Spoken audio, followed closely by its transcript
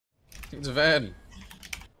It's a Van.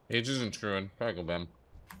 Age isn't true. Probably go Bam.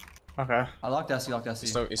 Okay. I locked SC, locked SC. He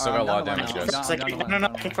still got a lot of damage, guys. No,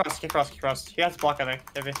 kick cross. He has block, I think,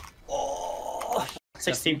 maybe. Oh,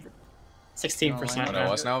 16%. I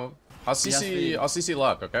know us now. I'll CC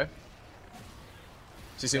lock, okay?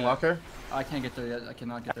 CC lock here? I can't get there yet. I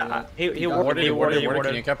cannot get there yet. He warded.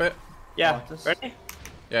 Can you cap it? Yeah. Ready?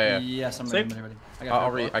 Yeah. Yes, I'm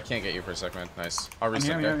ready. I can't get you for a second, man. Nice. I'll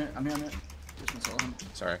reset. I'm here.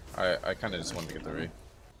 Sorry. I kind of just wanted to get the re.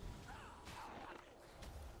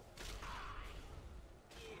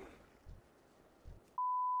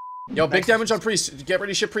 Yo, big damage on Priest. Get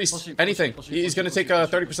ready to ship Priest. Anything. He's gonna take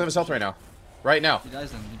 30% of his health right now. Right now. He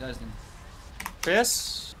dies then.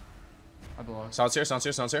 Chris? I block. Sounds here.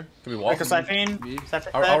 Can we walk?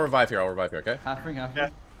 I'll revive here, okay? Half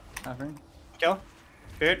ring. Kill.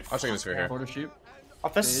 Good. I'll check this for here. Quarter shoot.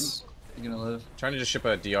 Office. You're gonna live. Trying to just ship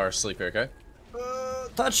a DR sleep here, okay?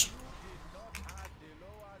 Touch.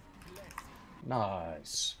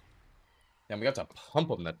 Nice. Yeah, we got to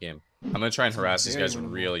pump him that game. I'm gonna try and harass these guys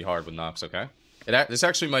really hard with knocks, okay? This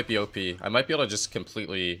actually might be OP. I might be able to just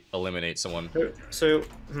completely eliminate someone. So,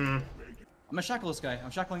 I'm gonna shackle this guy.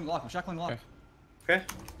 I'm shackling lock. Okay.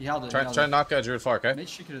 He held it. Try to knock Druid far, okay? Mage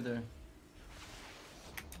shoot it there.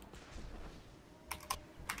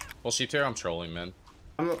 Full sheep here, I'm trolling, man.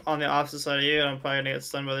 I'm on the opposite side of you, and I'm probably gonna get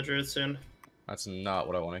stunned by the Druid soon. That's not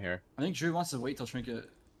what I want to hear. I think Drew wants to wait till Trinket.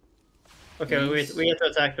 Okay, we get to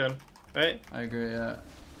attack them, right? I agree, yeah.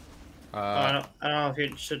 I don't know if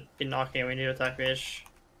you should be knocking. We need to attack Mage.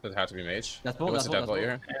 Does it have to be Mage? That's bolt. What's the death bolt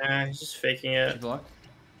here? Yeah, he's just faking it. Block.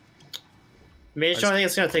 Mage, I don't think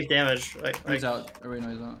it's gonna take damage. He's out. Oh, wait, no,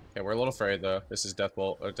 he's not. Yeah, we're a little afraid though. This is Death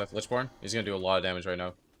Bolt or Death Lichborn. He's gonna do a lot of damage right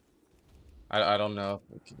now. I don't know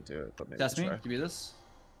if we can do it, but maybe That's me. try. Give me this.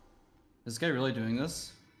 Is this guy really doing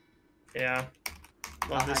this? Yeah.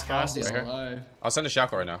 Love this guy. I'll send a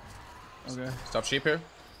shackle right now. Okay. Stop sheep here.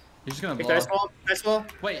 He's just gonna block. Nice ball.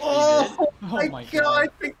 Wait. Oh my god.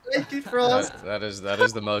 Thank you, Frost. That is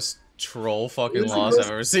the most troll fucking loss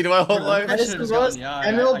I've ever seen in my whole life. That is the most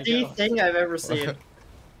MLD thing I've ever seen.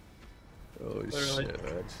 Oh shit,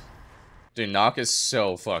 man. Dude, Knock is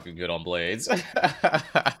so fucking good on blades.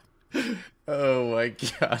 Oh my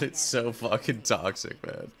god, it's so fucking toxic,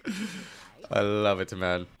 man. I love it,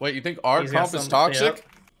 man. Wait, you think our comp is toxic?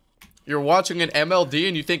 You're watching an MLD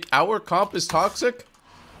and you think our comp is toxic?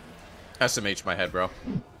 SMH my head, bro.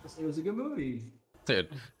 It was a good movie. Dude,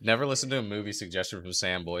 never listen to a movie suggestion from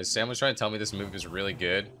Sam, boys. Sam was trying to tell me this movie was really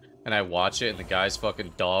good, and I watch it and the guy's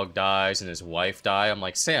fucking dog dies and his wife die. I'm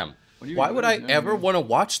like, Sam, why would I ever want to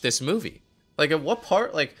watch this movie? Like, at what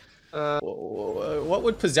part, like, what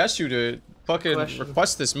would possess you to fucking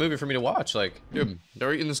request this movie for me to watch? Like, dude,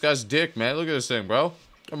 they're eating this guy's dick, man. Look at this thing, bro.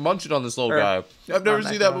 I'm munching on this little guy. I've never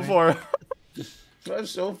seen that before.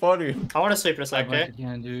 That's so funny. I want to sleep for a sec, okay?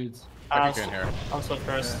 Dudes. I'll sleep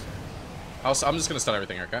first. I'm just gonna stun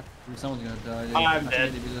everything, okay? Someone's gonna die. I'm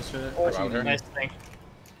dead. Nice thing.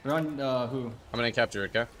 We're on, who? I'm gonna cap Druid,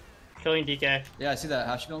 okay? Killing DK. Yeah, I see that.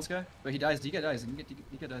 Hash this guy. But he dies. DK dies.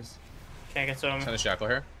 DK dies. Can't get to him. Send a shackle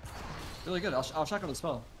here. Really good. I'll shackle the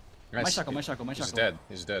spell. Nice. My shackle. He's dead.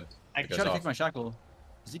 He's dead. I try to take my shackle.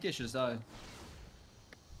 ZK should just die.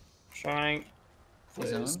 Trying.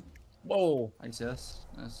 Whoa. ICS.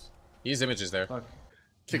 Nice. He's images there. Fuck.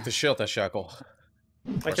 Kick the shit out that shackle.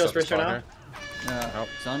 My kill's first right now. Yeah. Nope.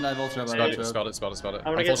 Sound dive ultra. Spelled it.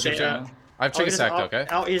 I'm gonna get full shift. I have chicken sacked, okay?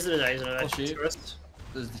 I'll easily die.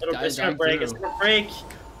 It's gonna break. It's gonna break.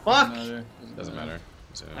 Fuck! Doesn't matter.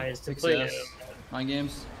 Nice. Completely. Mind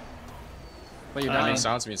games. But you're I dying. mean,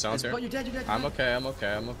 sounds here. But you're dead. I'm okay.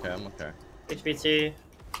 HBT.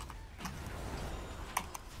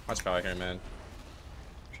 Watch power here, man.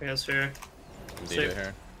 Transfer. I'm DD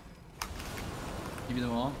here. Give me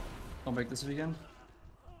them all. Don't break this if you can.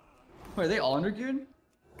 Wait, are they all under geared?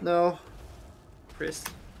 No. Priest.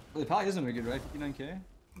 Well, the pally isn't very good, right? 59k?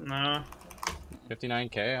 No.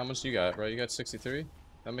 59k? How much do you got, bro? You got 63?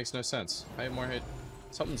 That makes no sense. I have more hit.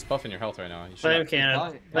 Something's buffing your health right now. You Flame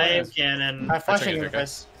cannon. Flame cannon. I'm flashing your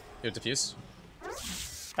face. You have diffuse?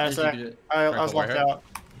 I was locked out.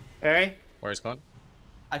 Harry? Where's Con?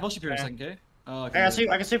 I pulled you here in a second, okay? I can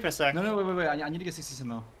sleep in a sec. No, wait. I need to get 60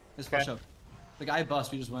 somehow. Let's flash up. The guy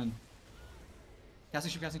bust, we just win.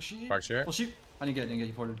 Casting sheep. Park share. Well, sheep. I didn't get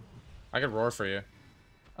you ported. I could roar for you.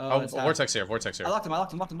 Oh, vortex here. I locked him.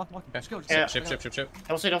 Let's go. Yeah. Ship.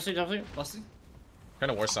 Don't sleep. Busting.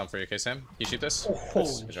 Gonna war some for you, okay, Sam? Can you shoot this?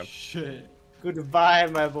 Oh, shit. Goodbye,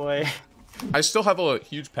 my boy. I still have a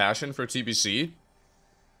huge passion for TBC,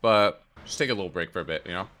 but just take a little break for a bit,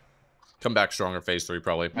 you know? Come back stronger phase 3,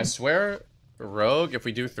 probably. I swear, Rogue, if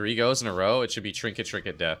we do 3 goes in a row, it should be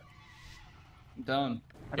trinket, death. I'm down.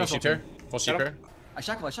 Hey, sheep here. Full sheep here. I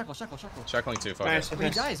shackle. Shackling too, fuck Nice, it.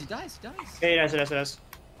 Wait, he dies. Yeah, he does.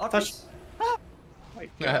 Touch.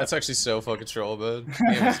 Yeah, that's actually so fucking troll, bud.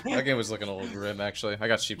 That game was looking a little grim, actually. I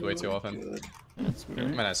got sheeped way too often.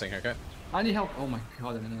 Might not sing haircut. I need help. Oh my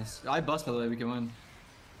god, I'm in this. I bust, by the way, we can win.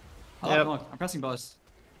 Yep. I'm pressing bust.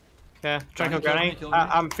 Yeah, try to kill Granny.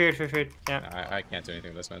 I'm feared. Yeah. I can't do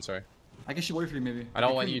anything with this, man, sorry. I guess you wait for you, maybe. I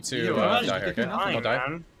don't want you to die here, okay? Don't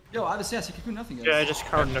die. Yo, I have a CS, you can do nothing, guys. Yeah, I just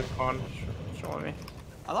covered the con. Showing me.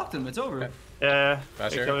 I locked him, it's over. Okay. Yeah.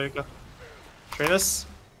 Fast There here. you go. Try this.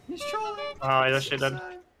 He's trolling. Oh, he's actually dead.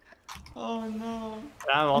 Oh no.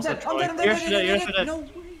 I'm also trolling. You're actually dead. No way.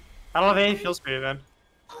 I don't have any fuel speed, man.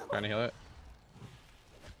 Trying to heal it.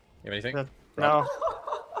 You have anything? No.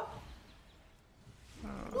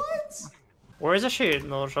 What? Where is the shoot?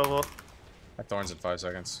 No trouble. My thorns in 5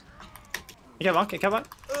 seconds. You come on.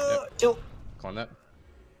 Yep. Kill. Clone that.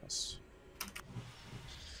 Yes.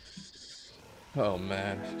 Oh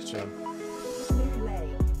man, Joe.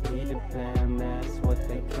 Peter Pan, that's what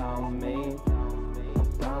they call me.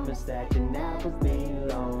 I promise that you never be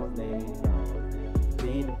lonely.